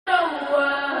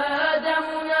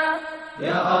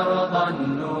يا أرض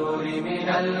النور من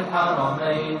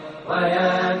الحرمين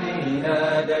ويا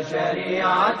ميلاد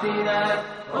شريعتنا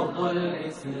روض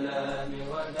الإسلام.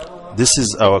 This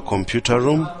is our computer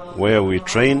room where we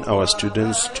train our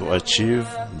students to achieve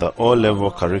the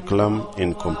O-level curriculum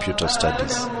in computer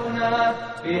studies.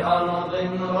 في أرض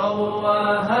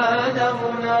رواها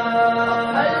دمنا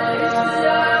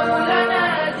الإسلام لنا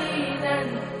دينا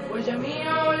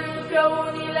وجميع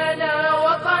الكون لنا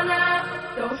وطنا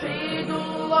توحيد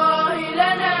الله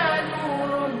لنا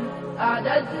نور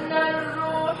أعددنا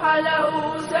الروح له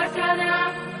سكنا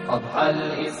أضحى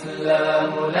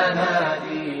الإسلام لنا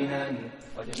دينا.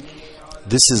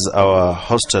 This is our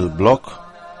hostel block,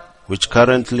 which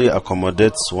currently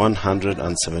accommodates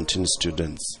 117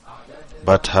 students,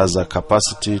 but has a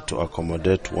capacity to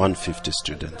accommodate 150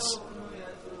 students.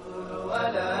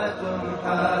 ولا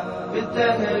تمحى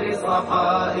بالدهر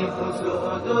صحائف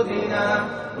سؤددنا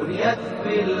بنيت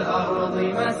في الأرض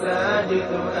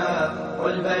مساجدنا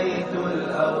والبيت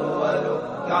الأول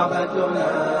كعبتنا.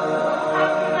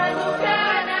 محمد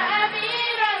كان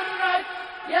أمير الرد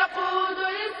يقود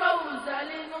الفوز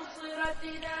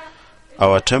لنصرتنا.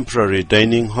 Our temporary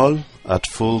dining hall at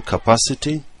full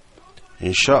capacity.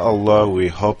 Inshallah, we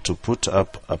hope to put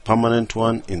up a permanent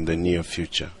one in the near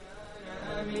future.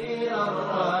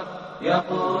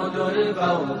 يقود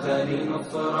الفوز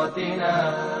لنصرتنا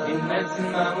إن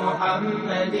اسم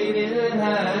محمد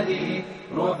الهادي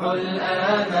روح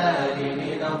الآمال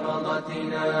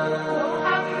لنهضتنا.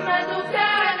 محمد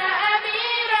كان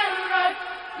أمير الرد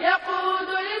يقود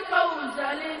الفوز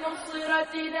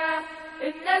لنصرتنا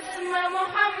إن اسم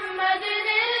محمد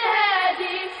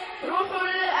الهادي روح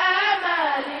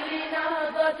الآمال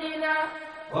لنهضتنا.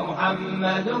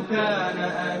 ومحمد كان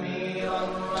أمير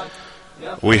الرد.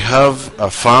 We have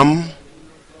a farm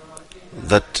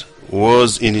that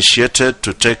was initiated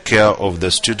to take care of the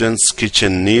students'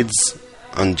 kitchen needs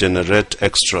and generate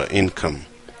extra income.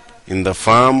 In the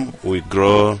farm, we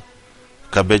grow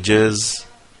cabbages,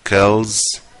 kales,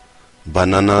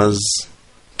 bananas,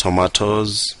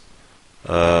 tomatoes,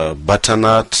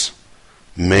 butternut,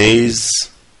 maize,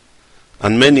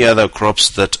 and many other crops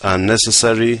that are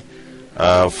necessary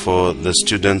for the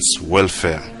students'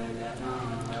 welfare.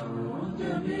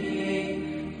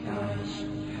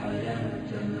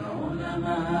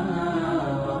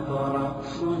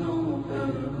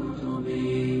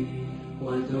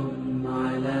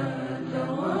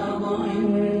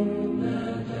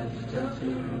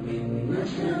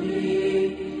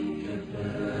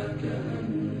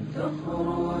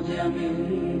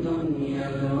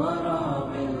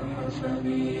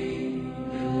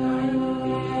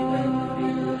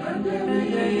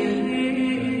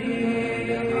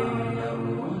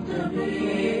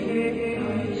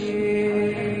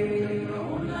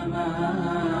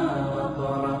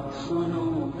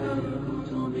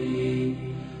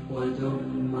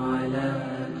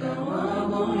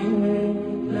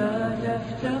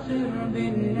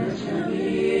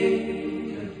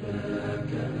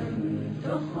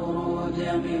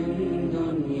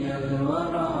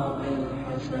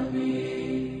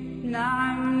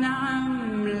 نعم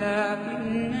نعم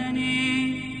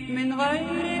لكنني من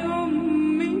غير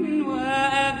أم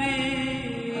وأبي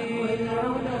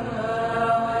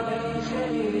وليس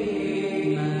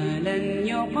لي ما لن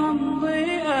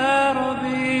يقضي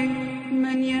أربي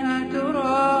من يا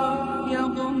ترى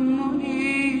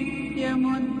يضمني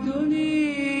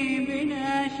يمدني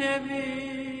بلا شبيه.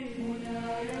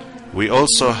 We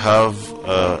also have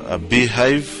a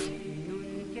beehive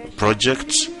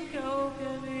project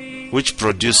which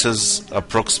produces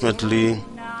approximately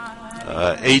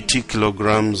 80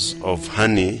 kilograms of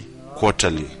honey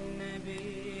quarterly.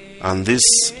 And this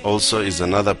also is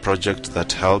another project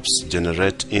that helps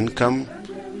generate income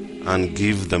and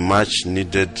give the much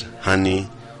needed honey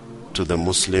to the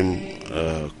Muslim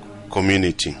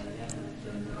community.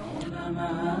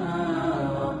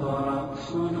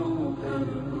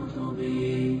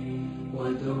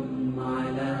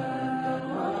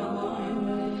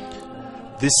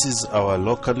 This is our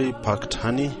locally packed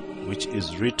honey, which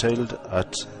is retailed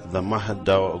at the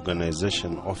Mahadawa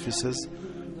organization offices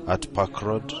at Park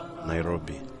Road,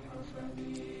 Nairobi.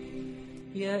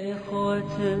 يا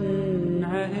إخوة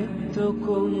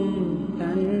عهدتكم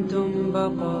أنتم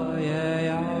بقايا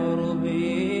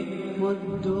يعربي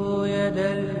مدوا يد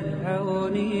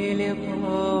العون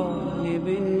لطالب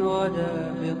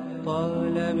غدا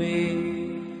بالطلب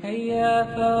هيا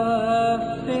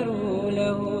فوفروا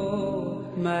له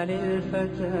ما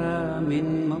للفتى من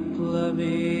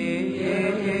مطلبي. يا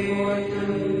إخوة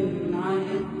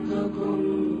عهدتكم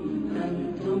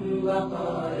أنتم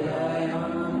بقايا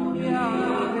يعربي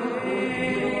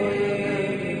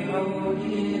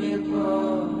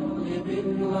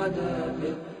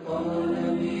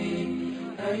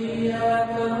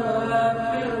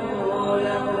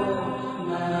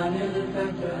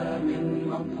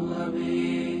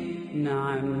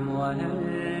نعم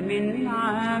وهل من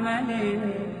عمل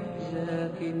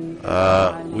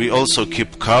We also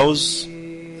keep cows,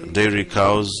 dairy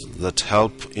cows that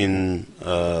help in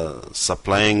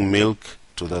supplying milk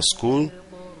to the school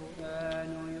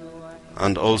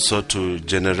and also to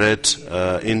generate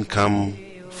income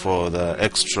for the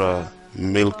extra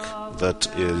milk that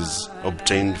is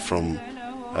obtained from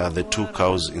the 2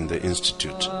 cows in the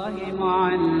institute.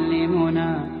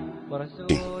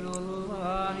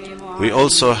 We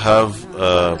also have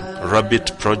a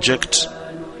rabbit project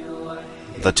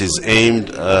that is aimed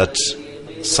at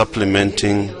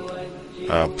supplementing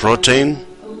protein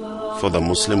for the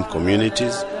Muslim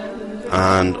communities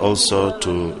and also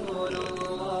to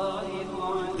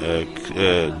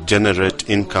generate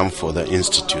income for the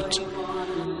institute.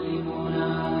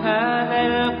 هذا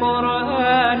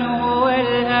القرآن هو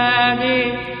الهادي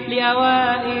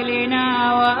لأوائلنا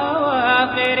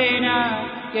وأواخرنا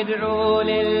يدعو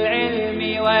للعلم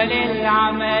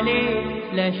وللعمل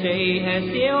لا شيء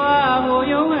سواه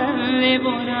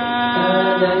يهذبنا.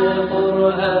 هذا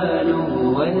القرآن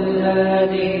هو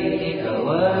الهادي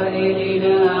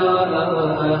لأوائلنا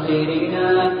وأواخرنا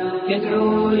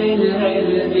يدعو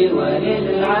للعلم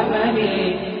وللعمل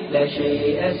لا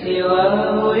شيء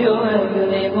سواه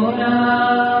يهذبنا.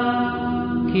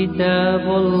 كتاب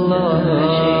الله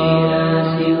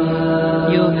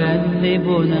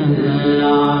يهذبنا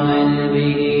العمل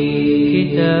به.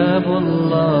 كتاب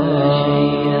الله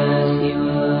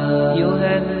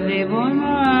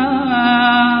يهذبنا.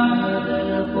 هذا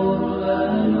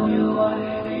القرآن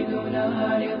يوحدنا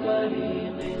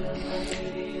لطريق.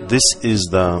 This is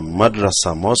the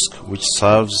Madrasa Mosque, which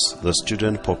serves the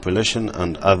student population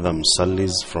and other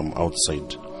musallis from outside.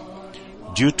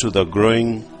 Due to the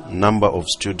growing number of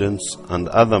students and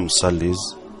other musallis,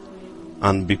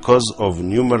 and because of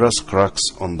numerous cracks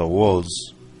on the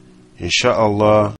walls, inshallah